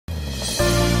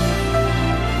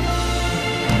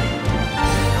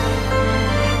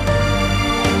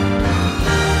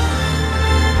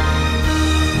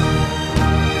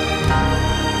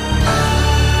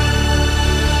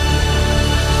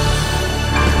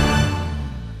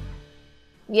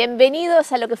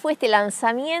Bienvenidos a lo que fue este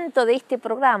lanzamiento de este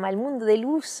programa, El Mundo de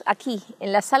Luz, aquí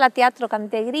en la Sala Teatro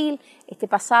Cantegril, este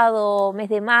pasado mes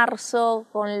de marzo,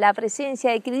 con la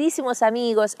presencia de queridísimos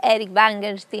amigos Eric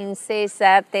Bangerstein,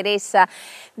 César, Teresa,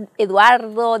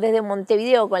 Eduardo desde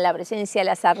Montevideo, con la presencia de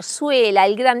la zarzuela,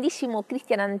 el grandísimo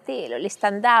Cristian Antelo, el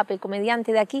stand-up, el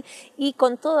comediante de aquí, y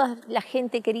con toda la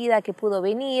gente querida que pudo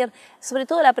venir, sobre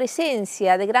todo la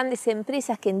presencia de grandes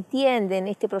empresas que entienden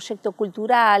este proyecto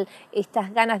cultural,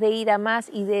 estas ganas de ir a más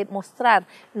y de mostrar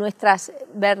nuestros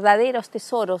verdaderos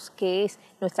tesoros que es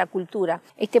nuestra cultura.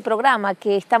 Este programa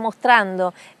que está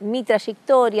mostrando mi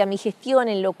trayectoria, mi gestión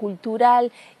en lo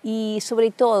cultural y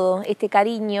sobre todo este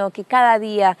cariño que cada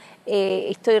día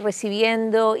estoy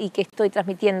recibiendo y que estoy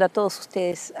transmitiendo a todos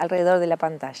ustedes alrededor de la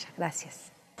pantalla.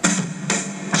 Gracias.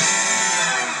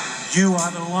 You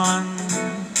are the one.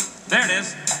 There it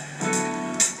is.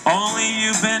 Only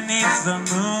you beneath the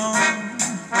moon.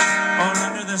 Or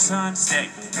under the sun, stay.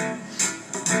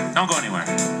 Don't go anywhere.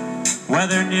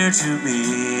 Whether near to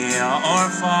me or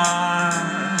far,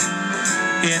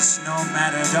 it's no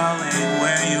matter, darling,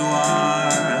 where you are.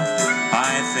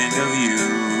 I think of you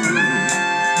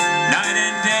night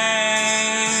and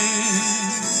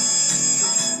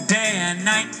day and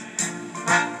night.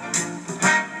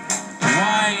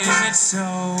 Why is it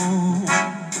so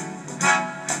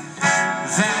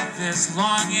that this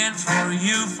longing for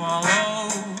you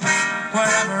follows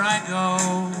wherever I go?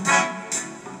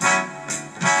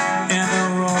 In the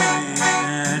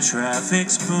roaring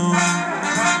traffic's boom,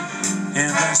 in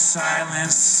the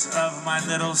silence of my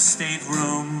little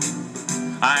stateroom,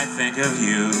 I think of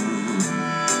you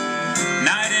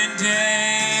night and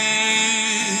day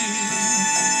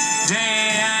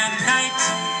and night.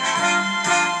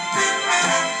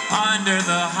 Under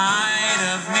the hide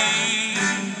of me,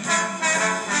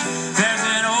 there's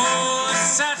an old,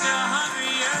 such a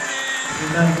hungry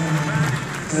yearning.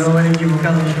 Me debo haber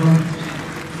equivocado yo.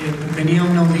 Venía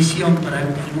una audición para el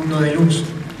Mundo de Luz.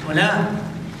 Hola,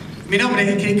 mi nombre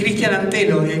es Cristian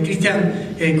Antelo,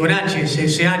 Cristian con H,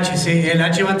 CH, el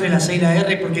H va entre la C y la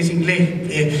R porque es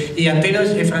inglés, y Antelo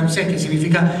es francés, que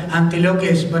significa antelo, que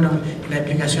es, bueno, la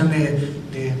explicación de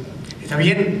 ¿está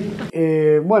bien?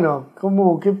 Bueno,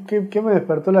 ¿qué me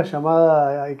despertó la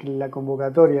llamada, la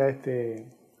convocatoria a este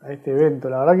evento?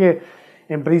 La verdad que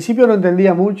en principio no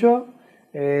entendía mucho.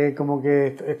 Como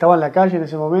que estaba en la calle en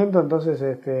ese momento, entonces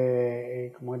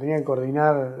como que tenía que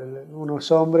coordinar, uno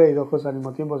es hombre y dos cosas al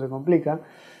mismo tiempo se complican.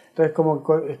 Entonces como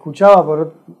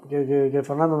escuchaba que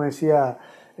Fernando me decía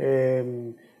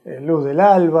Luz del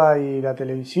Alba y la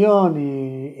televisión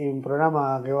y un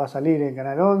programa que va a salir en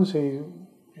Canal 11 y yo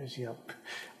decía,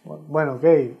 bueno, ok,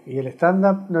 y el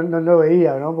stand-up no lo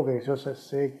veía, ¿no? Porque yo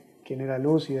sé quién era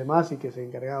Luz y demás y que se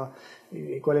encargaba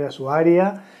y cuál era su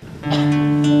área.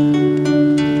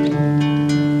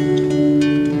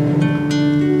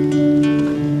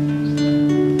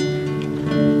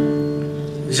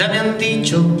 Ya me han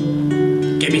dicho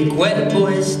que mi cuerpo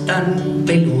es tan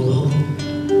peludo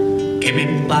que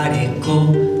me parezco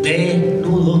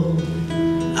desnudo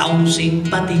a un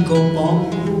simpático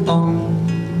pompón,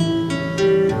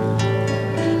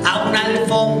 a una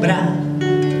alfombra,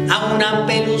 a una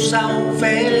pelusa, a un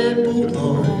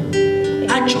felpudo,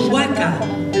 a Chewbacca,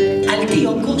 al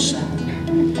tío Cosa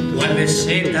o al de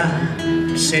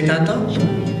Z Top.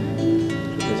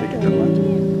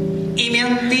 Y me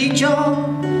han dicho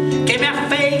que me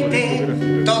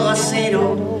afeite todo a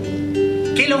cero,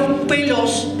 que los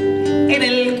pelos en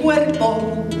el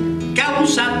cuerpo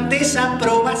causan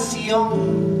desaprobación.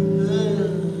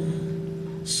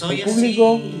 Soy el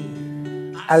público,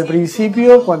 al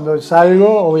principio, cuando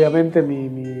salgo, obviamente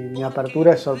mi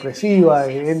apertura es sorpresiva,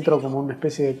 entro como una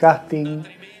especie de casting,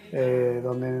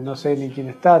 donde no sé ni quién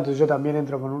está, entonces yo también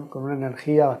entro con una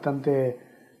energía bastante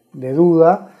de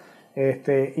duda.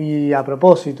 Y a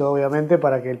propósito, obviamente,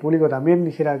 para que el público también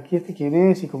dijera quién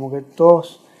es, y como que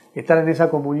todos están en esa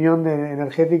comunión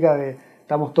energética de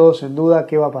estamos todos en duda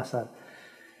qué va a pasar.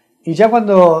 Y ya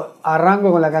cuando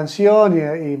arranco con la canción y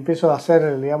empiezo a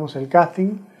hacer, digamos, el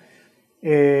casting,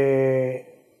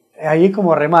 ahí es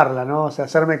como remarla, ¿no? O sea,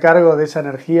 hacerme cargo de esa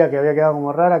energía que había quedado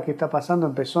como rara, qué está pasando,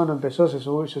 empezó, no empezó,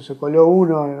 se coló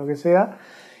uno, lo que sea,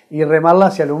 y remarla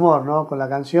hacia el humor, ¿no? Con la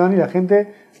canción, y la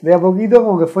gente de a poquito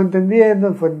como que fue entendiendo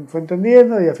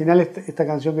y al final esta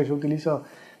canción que yo utilizo,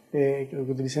 que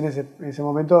utilicé en ese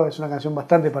momento, es una canción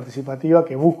bastante participativa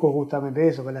que busco justamente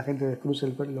eso, que la gente descruce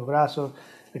los brazos,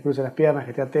 descruce las piernas,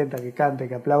 que esté atenta, que cante,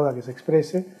 que aplauda, que se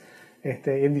exprese, y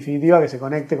en definitiva que se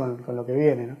conecte con lo que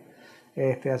viene, ¿no?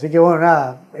 Así que bueno,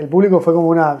 nada, el público fue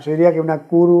como yo diría que una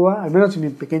curva, al menos en mi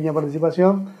pequeña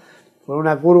participación,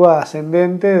 una curva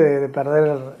ascendente de perder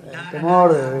el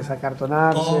temor, de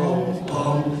desacartonarse.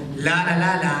 Pom, la la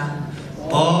la la,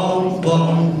 pom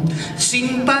pom,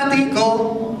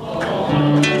 simpático,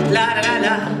 la la la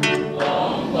la,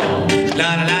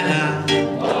 la la la la,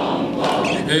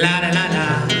 la la la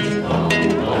la.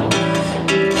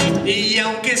 Y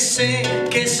aunque sé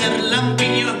que ser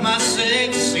lampiño es más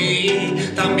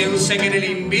sexy, también sé que en el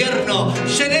invierno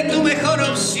seré tu mejor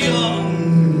opción.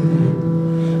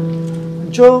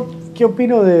 Yo, ¿qué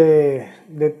opino de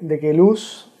que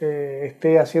Luz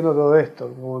esté haciendo todo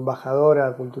esto como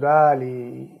embajadora cultural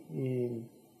y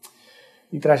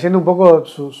trayendo un poco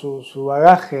su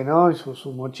bagaje, ¿no? Y sus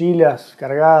mochilas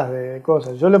cargadas de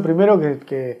cosas? Yo lo primero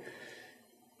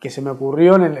que se me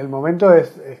ocurrió en el momento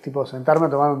es tipo sentarme a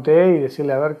tomar un té y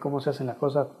decirle a ver cómo se hacen las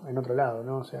cosas en otro lado,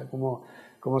 ¿no? O sea, cómo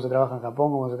se trabaja en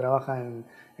Japón, cómo se trabaja en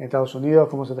Estados Unidos,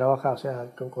 cómo se trabaja, o sea,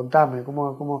 contame,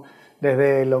 cómo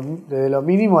desde lo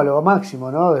mínimo a lo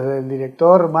máximo, ¿no? Desde el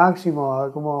director máximo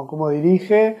a cómo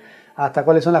dirige, hasta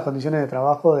cuáles son las condiciones de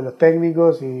trabajo de los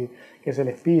técnicos y qué se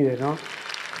les pide, ¿no?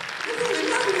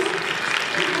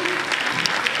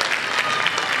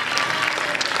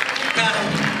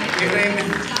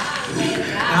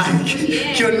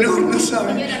 Ay, qué honor, no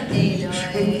sabe.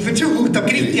 Mucho gusto.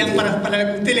 Cristian, para que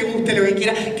a usted le guste lo que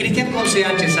quiera. Cristian con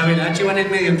CH, ¿sabe? La H va en el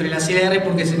medio entre la C y la R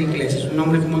porque es en inglés. Es un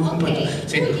nombre muy compuesto.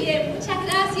 Sí. Muy bien, muchas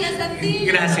gracias, Antonio.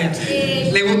 Gracias.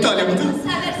 ¿Le gustó? ¿Le gustó?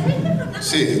 ¿Sabes qué programa?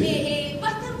 Sí. Va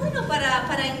a estar bueno para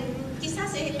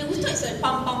quizás, me gustó eso, el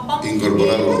pam, pam, pam.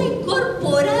 Incorporarlo. Para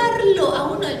incorporarlo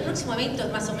a uno del próximo evento,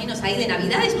 más o menos ahí de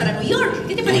Navidades para New York.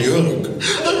 ¿Qué te parece? New York.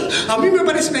 A mí me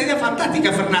parece una idea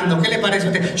fantástica, Fernando. ¿Qué le parece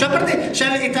a usted? Yo aparte,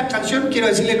 ya esta canción, quiero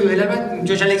decirle, Luz del Alba,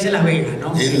 yo ya la hice en Las Vegas,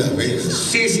 ¿no? En Las Vegas.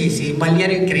 Sí, un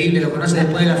balneario increíble, lo conoce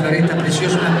después de la floresta,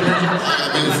 precioso, una playa.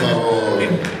 Por favor.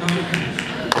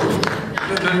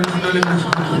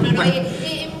 No.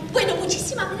 Bueno,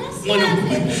 muchísimas gracias. Bueno.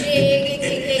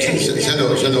 Ya lo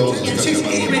vamos a estar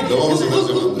llamando. Lo vamos a estar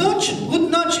llamando. Good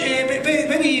notch,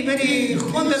 very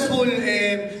wonderful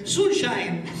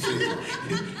sunshine.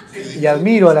 Y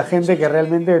admiro a la gente que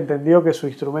realmente entendió que su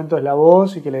instrumento es la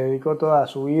voz y que le dedicó toda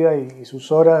su vida y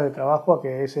sus horas de trabajo a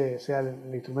que ese sea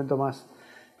el instrumento más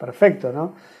perfecto,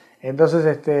 ¿no?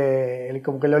 Entonces,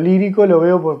 como que lo lírico lo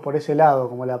veo por ese lado,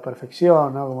 como la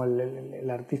perfección, ¿no? Como el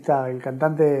artista, el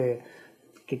cantante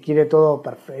que quiere todo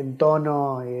en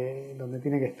tono, donde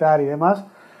tiene que estar y demás.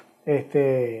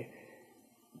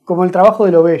 Como el trabajo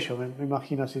de lo bello, me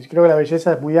imagino así. Creo que la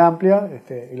belleza es muy amplia,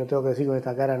 y lo tengo que decir con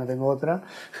esta cara, no tengo otra.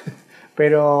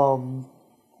 pero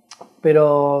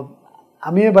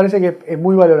a mí me parece que es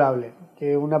muy valorable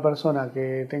que una persona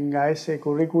que tenga ese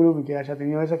currículum y que haya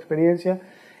tenido esa experiencia,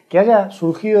 que haya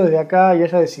surgido desde acá y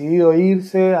haya decidido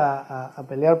irse a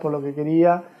pelear por lo que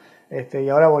quería, y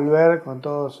ahora volver con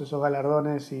todos esos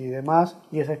galardones y demás,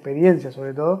 y esa experiencia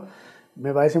sobre todo,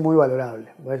 me parece muy valorable,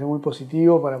 me parece muy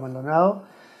positivo para Maldonado.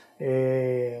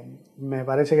 Me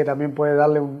parece que también puede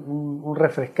darle un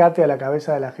refrescate a la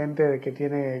cabeza de la gente que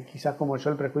tiene quizás como yo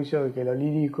el prejuicio de que lo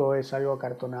lírico es algo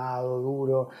acartonado,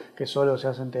 duro, que solo se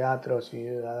hace en teatros y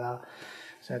o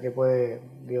sea que puede,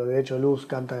 de hecho Luz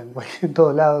canta en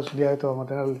todos lados. Un día de esto vamos a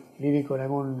tener lírico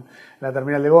en la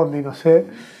terminal de Bondi, no sé,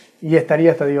 y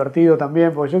estaría hasta divertido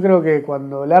también, porque yo creo que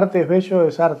cuando el arte es bello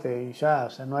es arte y ya, o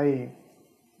sea,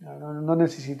 no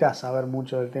necesitas saber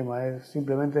mucho del tema, es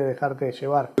simplemente dejarte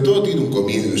llevar. Todo tiene un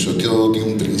comienzo, todo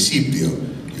tiene un principio.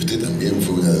 Y usted también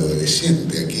fue una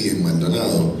adolescente aquí en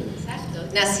Maldonado. Exacto,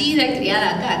 nacida y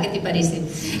criada acá, ¿qué te parece?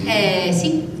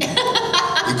 Sí.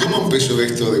 ¿Y cómo empezó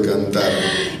esto de cantar?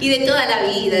 Y de toda la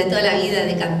vida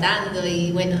de cantando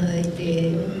y bueno,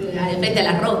 frente a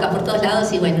las rocas, por todos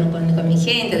lados y bueno, con mi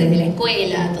gente, desde la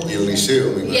escuela. Todo. Y el liceo,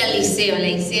 me imagino. Y el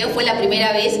liceo fue la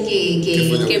primera vez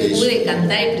que pude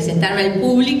cantar y presentarme al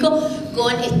público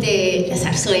con la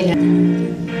zarzuela.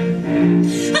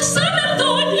 A San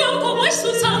Antonio, como es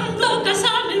un santo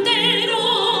casamentero,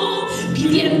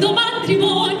 pidiendo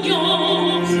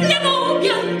matrimonio, le voy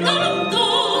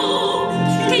cantando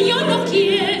que yo no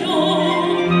quiero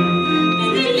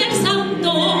pedirle al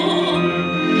santo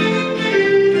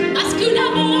más que un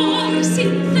amor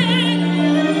sincero.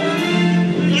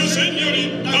 Yo,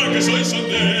 señorita, que soy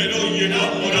soltero y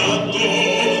enamorado,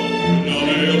 no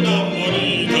veo tan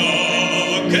bonita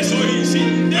que soy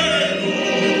sincero.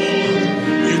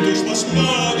 Y esto es más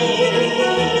malo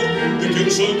de que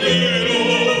un soltero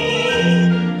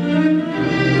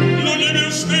lo lleve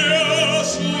usted a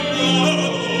su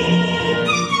lado.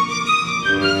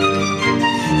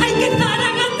 Ay, qué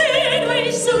zaragatero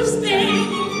es usted.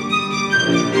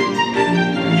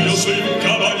 Yo soy un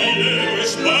caballero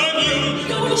español.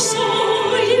 Yo no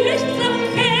soy extranjero.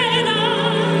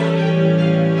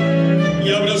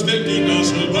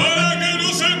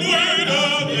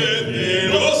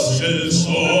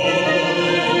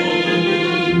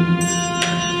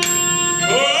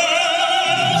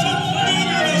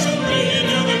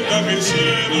 mil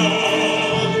cienas,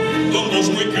 con voz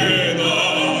muy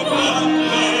queda,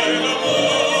 canta el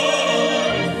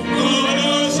amor, con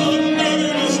la sangre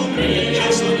de las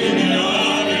sombrillas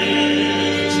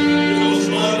lineales, los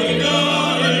madrigales,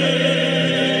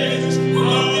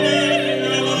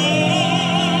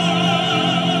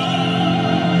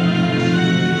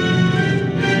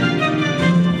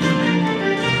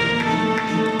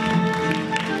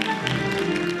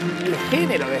 El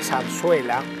género de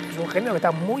zarzuela es un género que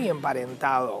está muy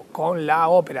emparentado con la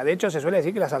ópera. De hecho, se suele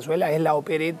decir que la zarzuela es la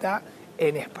opereta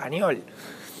en español.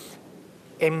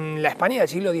 En la España del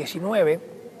siglo XIX,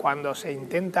 cuando se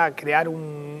intenta crear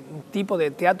un tipo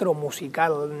de teatro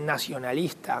musical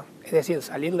nacionalista, es decir,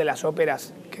 salir de las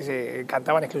óperas que se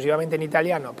cantaban exclusivamente en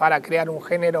italiano para crear un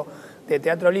género de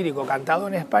teatro lírico cantado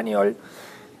en español,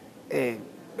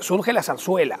 surge la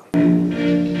zarzuela. Me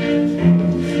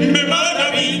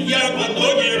maravilla cuando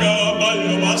llegaba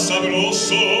lo más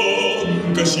sabroso,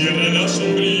 que cierre la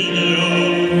sombrilla.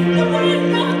 No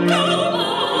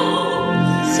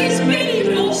acaba, si es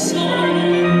peligroso.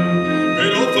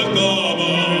 Pero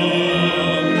faltaba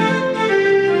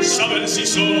saber si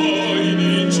soy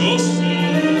dichoso.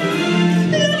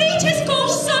 La dicha es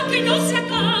cosa que no se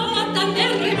acaba tan de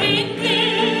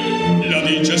repente. La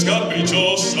dicha es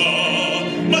caprichosa,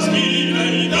 más gira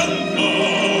y danza,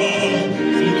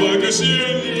 junto al que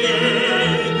siente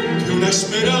que una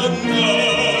esperanza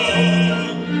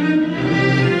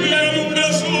le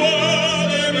alumbra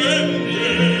suavemente.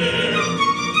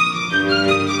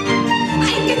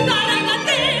 Ay, qué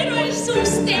zaragatero es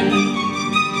usted.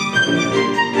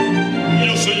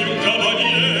 Yo soy un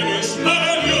caballero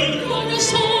español, Yo no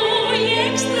soy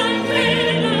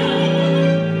extranjera.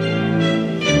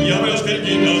 y habrás que el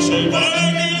quinta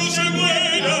salvaje no se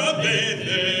muera de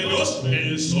celos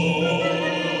el sol.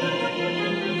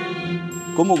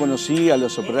 ¿Cómo conocí a la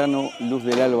soprano Luz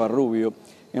del Alba Rubio?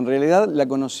 En realidad la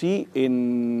conocí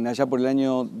allá por el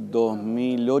año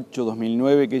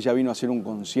 2008-2009, que ella vino a hacer un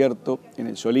concierto en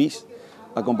el Solís,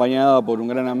 acompañada por un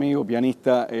gran amigo,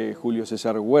 pianista, Julio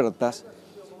César Huertas,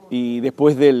 y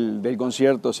después del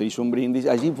concierto se hizo un brindis.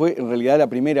 Allí fue en realidad la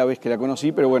primera vez que la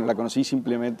conocí, pero bueno, la conocí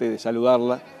simplemente de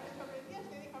saludarla.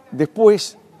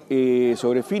 Después,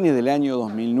 sobre fines del año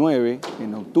 2009,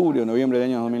 en octubre o noviembre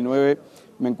del año 2009,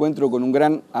 me encuentro con un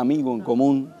gran amigo en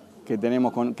común que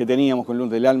teníamos con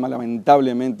Luz del Alma.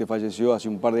 Lamentablemente falleció hace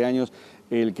un par de años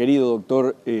el querido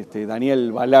doctor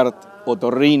Daniel Balart,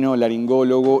 otorrino,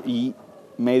 laringólogo y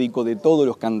médico de todos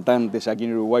los cantantes aquí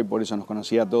en Uruguay, por eso nos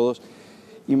conocía a todos.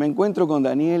 Y me encuentro con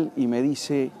Daniel y me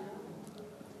dice,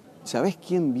 ¿sabés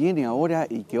quién viene ahora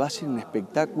y que va a hacer un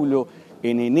espectáculo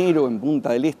en enero en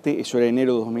Punta del Este? Eso era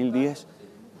enero de 2010.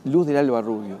 Luz del Alba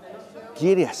Rubio.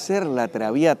 Quiere hacer la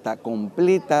Traviata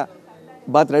completa,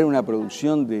 va a traer una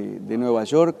producción de Nueva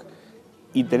York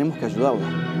y tenemos que ayudarla.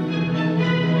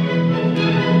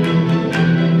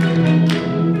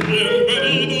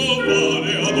 Bienvenido,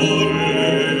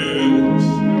 mareadores,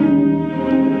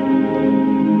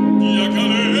 ya que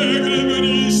alegre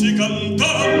venís y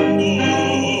cantando,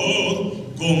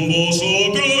 con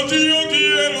vosotros yo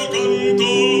quiero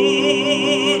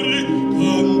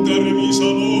cantar mis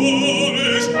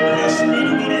amores,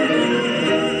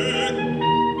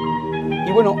 Y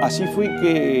bueno, así fue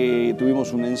que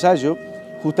tuvimos un ensayo.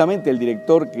 Justamente el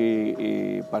director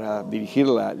que para dirigir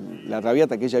la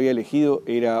Traviata que ella había elegido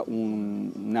era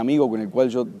un amigo con el cual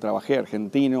yo trabajé,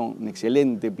 argentino, un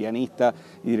excelente pianista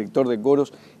y director de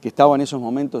coros, que estaba en esos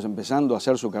momentos empezando a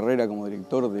hacer su carrera como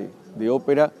director de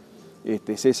ópera,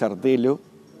 César Telo,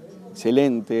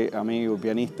 excelente amigo,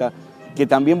 pianista, que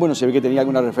también, bueno, se ve que tenía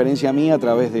alguna referencia mía a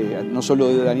través de, no solo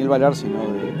de Daniel Balart, sino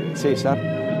de César.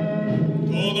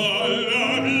 toda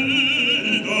la vida,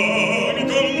 mi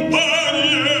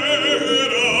compañera,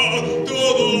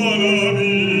 toda la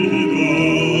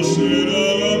vida será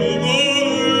mi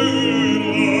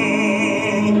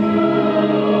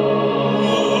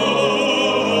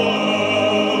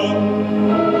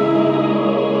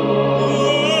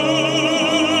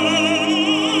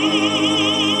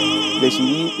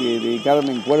Decidí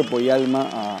dedicarme en cuerpo y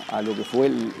alma a lo que fue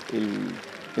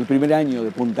el primer año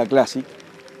de Punta Classic,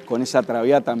 con esa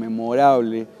Traviata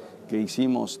memorable que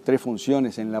hicimos 3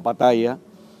 funciones en la Pataya,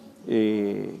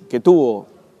 que tuvo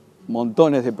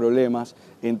montones de problemas,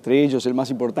 entre ellos el más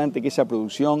importante, que esa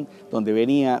producción donde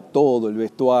venía todo el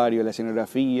vestuario, la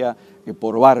escenografía,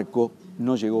 por barco,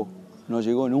 no llegó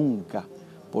nunca,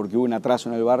 porque hubo un atraso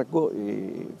en el barco,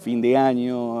 fin de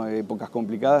año, épocas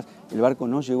complicadas, el barco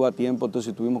no llegó a tiempo,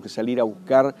 entonces tuvimos que salir a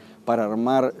buscar para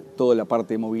armar toda la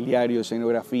parte de mobiliario,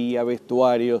 escenografía,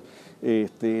 vestuarios,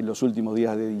 los últimos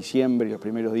días de diciembre y los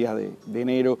primeros días de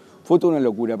enero. Fue toda una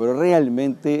locura, pero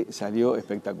realmente salió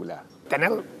espectacular.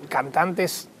 Tener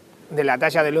cantantes de la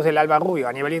talla de Luz del Alba Rubio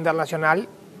a nivel internacional,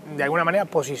 de alguna manera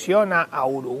posiciona a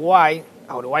Uruguay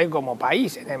como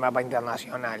país en el mapa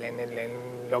internacional, en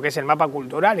lo que es el mapa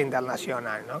cultural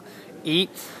internacional, ¿no? Y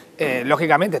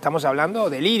lógicamente estamos hablando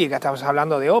de lírica, estamos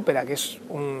hablando de ópera, que es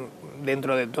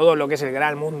dentro de todo lo que es el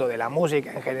gran mundo de la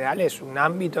música en general, es un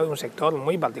ámbito y un sector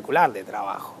muy particular de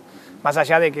trabajo. Más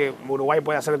allá de que Uruguay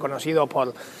pueda ser conocido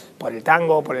por el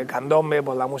tango, por el candombe,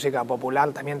 por la música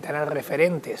popular, también tener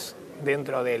referentes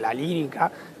dentro de la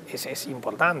lírica es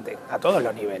importante a todos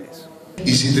los niveles.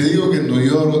 Y si te digo que en New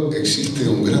York existe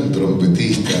un gran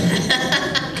trompetista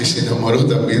que se enamoró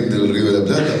también del Río de la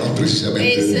Plata, más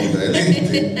precisamente de Punta del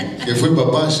Este, que fue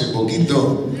papá hace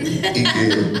poquito y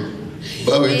que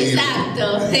va a venir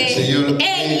el señor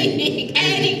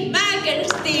Eric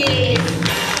Magerstein.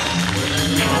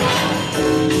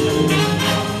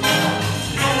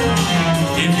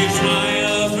 If you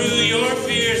smile through your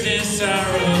fears and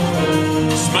sorrow,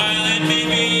 smile and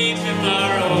maybe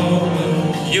tomorrow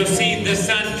you'll see the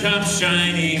sun come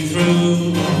shining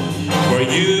through for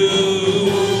you.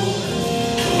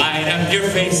 Light up your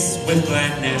face with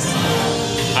gladness,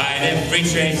 hide every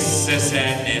trace of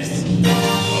sadness,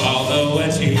 although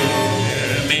it's here,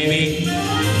 maybe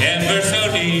ever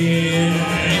so near.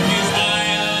 If you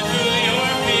smile through your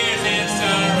fears and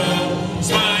sorrow,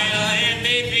 smile and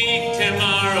maybe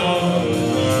tomorrow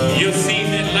you'll see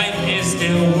that life is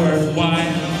still worthwhile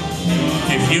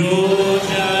if you'll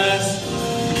just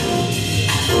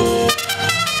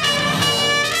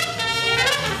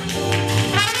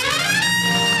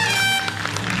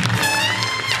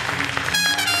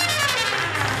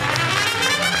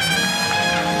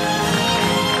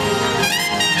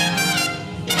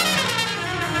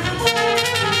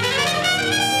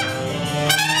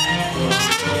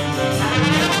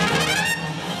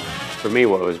For me,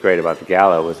 what was great about the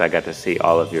gala was I got to see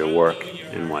all of your work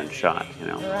in one shot, you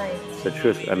know. Right. It's the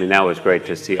truth. I mean, that was great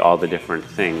to see all the different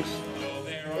things.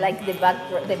 Like the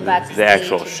backstage.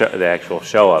 The actual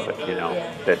show of it, you know, Yeah.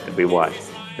 that we watched.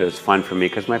 It was fun for me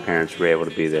because my parents were able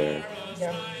to be there.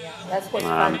 Yeah. That's what's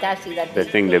fantastic. That The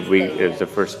thing that it was the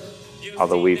first,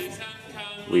 although we've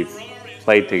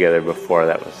played together before,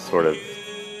 that was sort of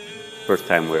first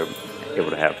time we were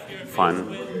able to have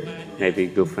fun, maybe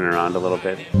goofing around a little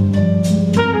bit.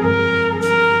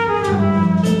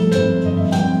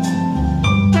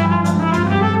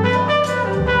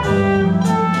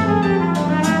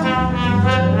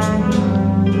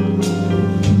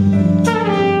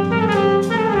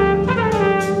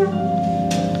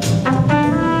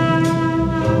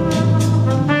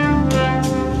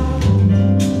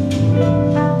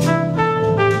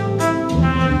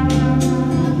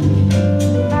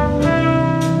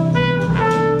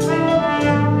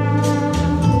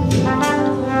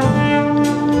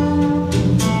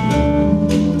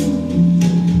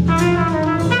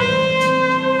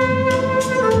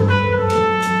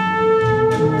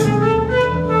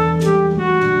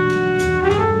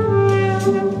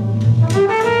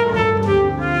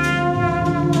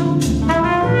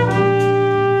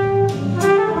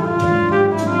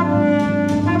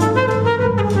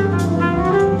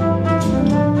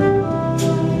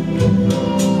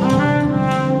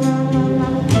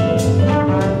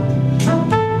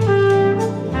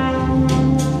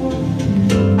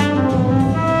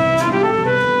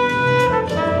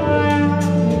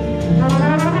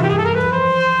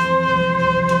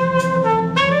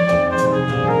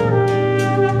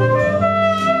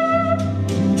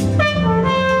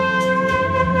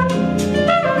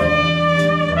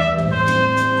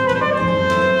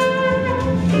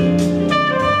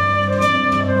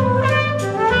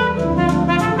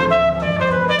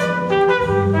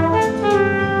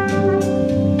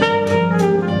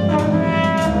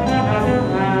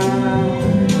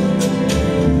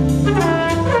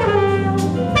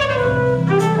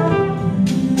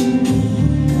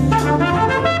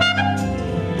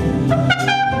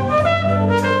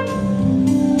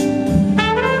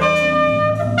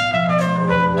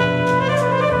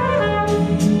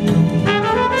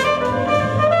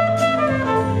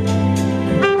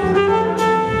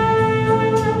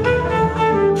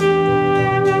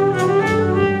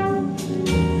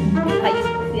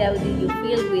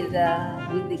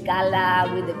 with the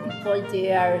gala, with the people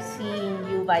there seeing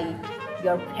you by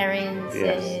your parents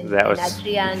and that was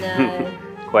Adriana.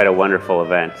 Quite a wonderful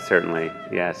event, certainly.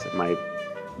 Yes,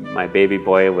 my baby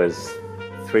boy was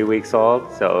 3 weeks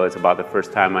old, so it was about the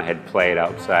first time I had played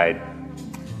outside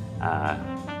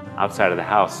of the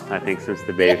house, I think, since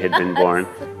the baby had been born.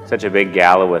 Such a big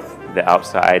gala with the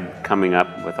outside coming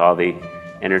up with all the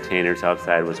entertainers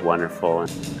outside was wonderful.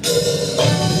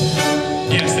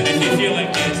 Yes, and if you feel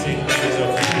like dancing, that is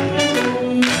okay.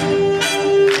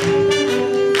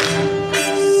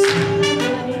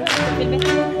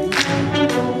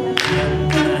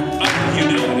 You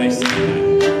know what I said.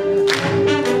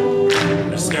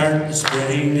 Start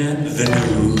spreading the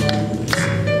news.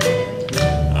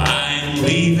 I'm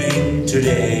leaving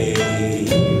today.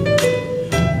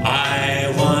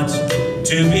 I want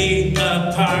to be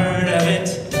a part of it.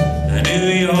 New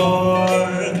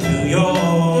York, New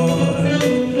York.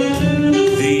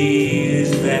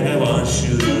 These vagabond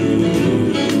shoes,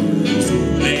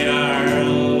 they are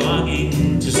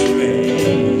longing to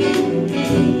stray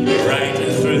right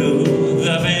through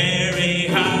the very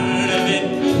heart of it.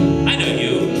 I know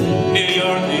you, New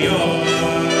York, New York.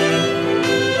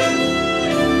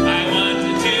 I want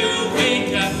to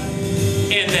wake up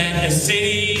in that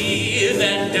city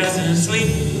that doesn't sleep.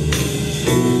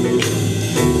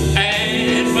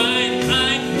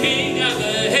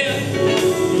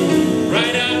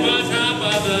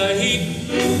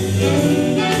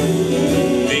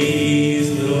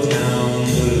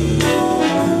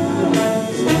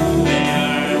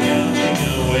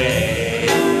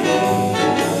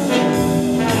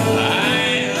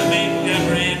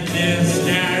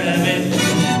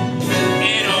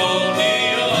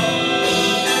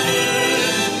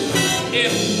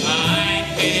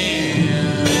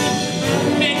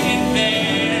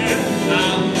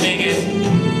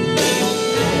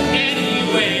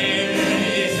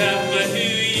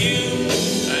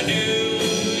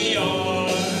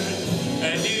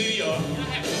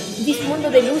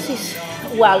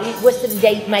 Well, it was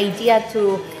my idea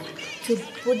to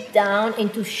put down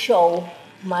and to show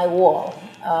my world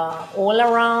all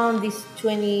around these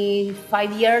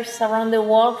 25 years around the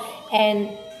world, and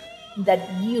that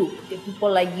you, the people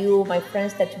like you, my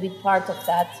friends, that to be part of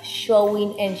that,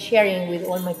 showing and sharing with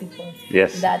all my people.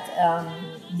 Yes. That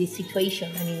this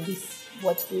situation. I mean, this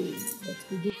what we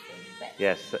do.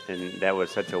 Yes, and that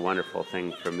was such a wonderful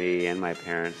thing for me and my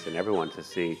parents and everyone to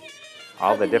see.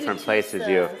 All the different places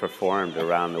you have performed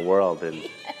around the world,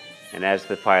 and as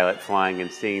the pilot flying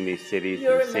and seeing these cities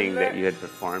and seeing that you had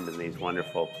performed in these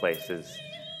wonderful places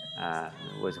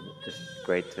was just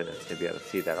great to be able to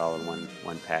see that all in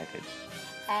one package.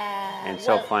 And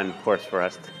so fun, of course, for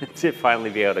us to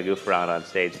finally be able to goof around on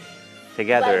stage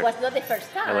together. Well, it was not the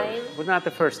first time. It was not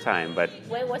the first time, but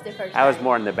when was the first time? I was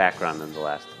more in the background than the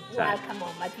last time. Well, come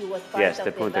on, but you was part yes, of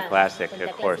the Punta Classic,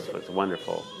 of course, was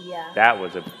wonderful. Yeah. That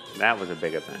was a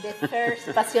big event. The first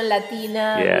Pasión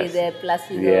Latina with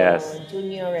Plácido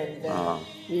Jr. and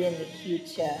within the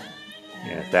huge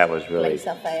yes, that was really place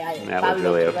of that was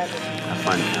really a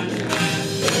fun time.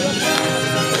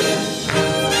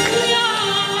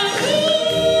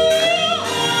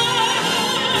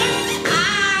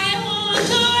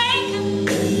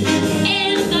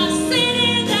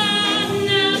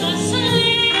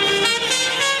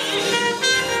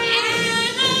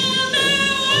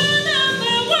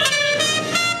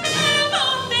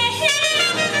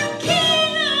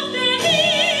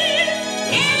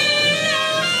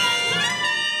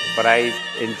 But I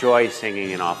enjoy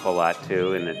singing an awful lot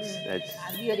too, and it's a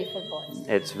beautiful voice.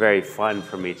 It's very fun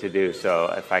for me to do.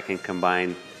 So if I can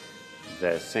combine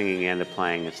the singing and the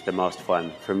playing, it's the most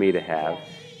fun for me to have.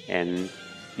 Yeah. And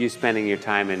you spending your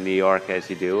time in New York as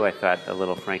you do, I thought a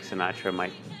little Frank Sinatra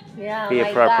might be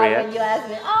appropriate. God, when you asked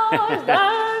me, oh, is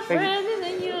that friend in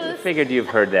the news? I figured you've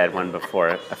heard that one before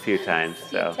a few times,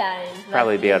 so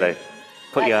probably be able to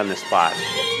put you on the spot.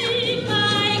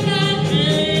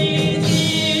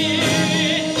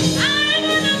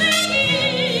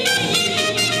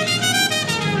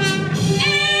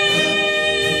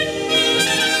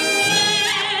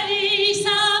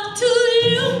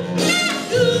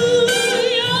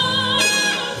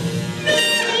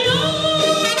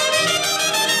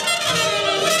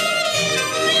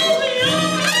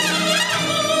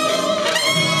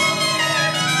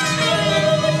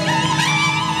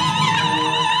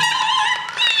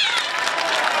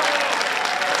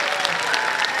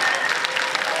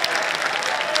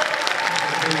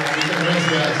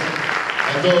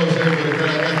 A todos por estar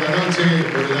acá esta noche,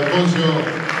 por el apoyo,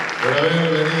 por haber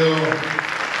venido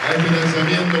a este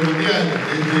lanzamiento mundial,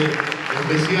 este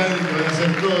especial que van a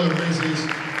hacer todos los meses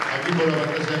aquí por la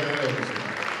pantalla de Canal 11.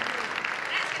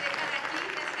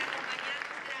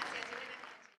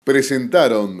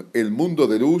 Presentaron El Mundo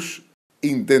de Luz,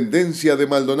 Intendencia de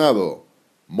Maldonado,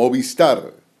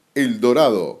 Movistar, El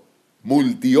Dorado,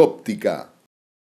 Multióptica.